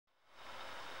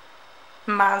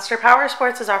Monster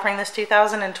Powersports is offering this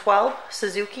 2012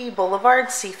 Suzuki Boulevard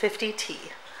C50T.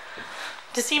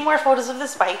 To see more photos of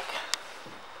this bike,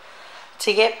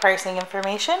 to get pricing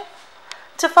information,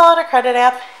 to fill out a credit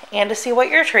app, and to see what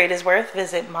your trade is worth,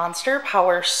 visit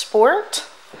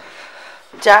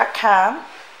monsterpowersport.com.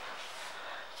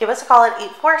 Give us a call at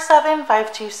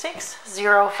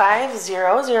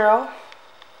 847-526-0500.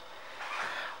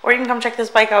 Or you can come check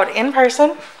this bike out in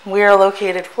person. We are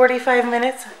located 45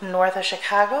 minutes north of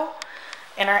Chicago,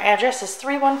 and our address is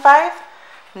 315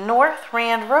 North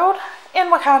Rand Road in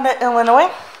Wauconda,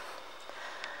 Illinois.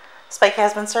 This bike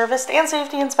has been serviced and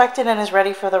safety inspected and is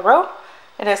ready for the road.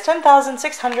 It has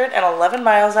 10,611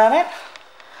 miles on it.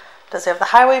 It does have the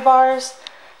highway bars,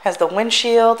 has the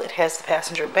windshield, it has the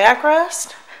passenger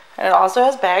backrest, and it also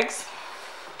has bags.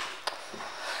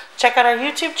 Check out our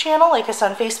YouTube channel, like us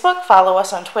on Facebook, follow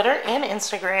us on Twitter and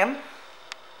Instagram.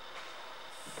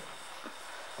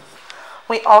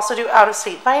 We also do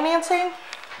out-of-state financing,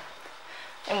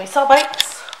 and we sell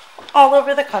bikes all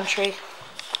over the country.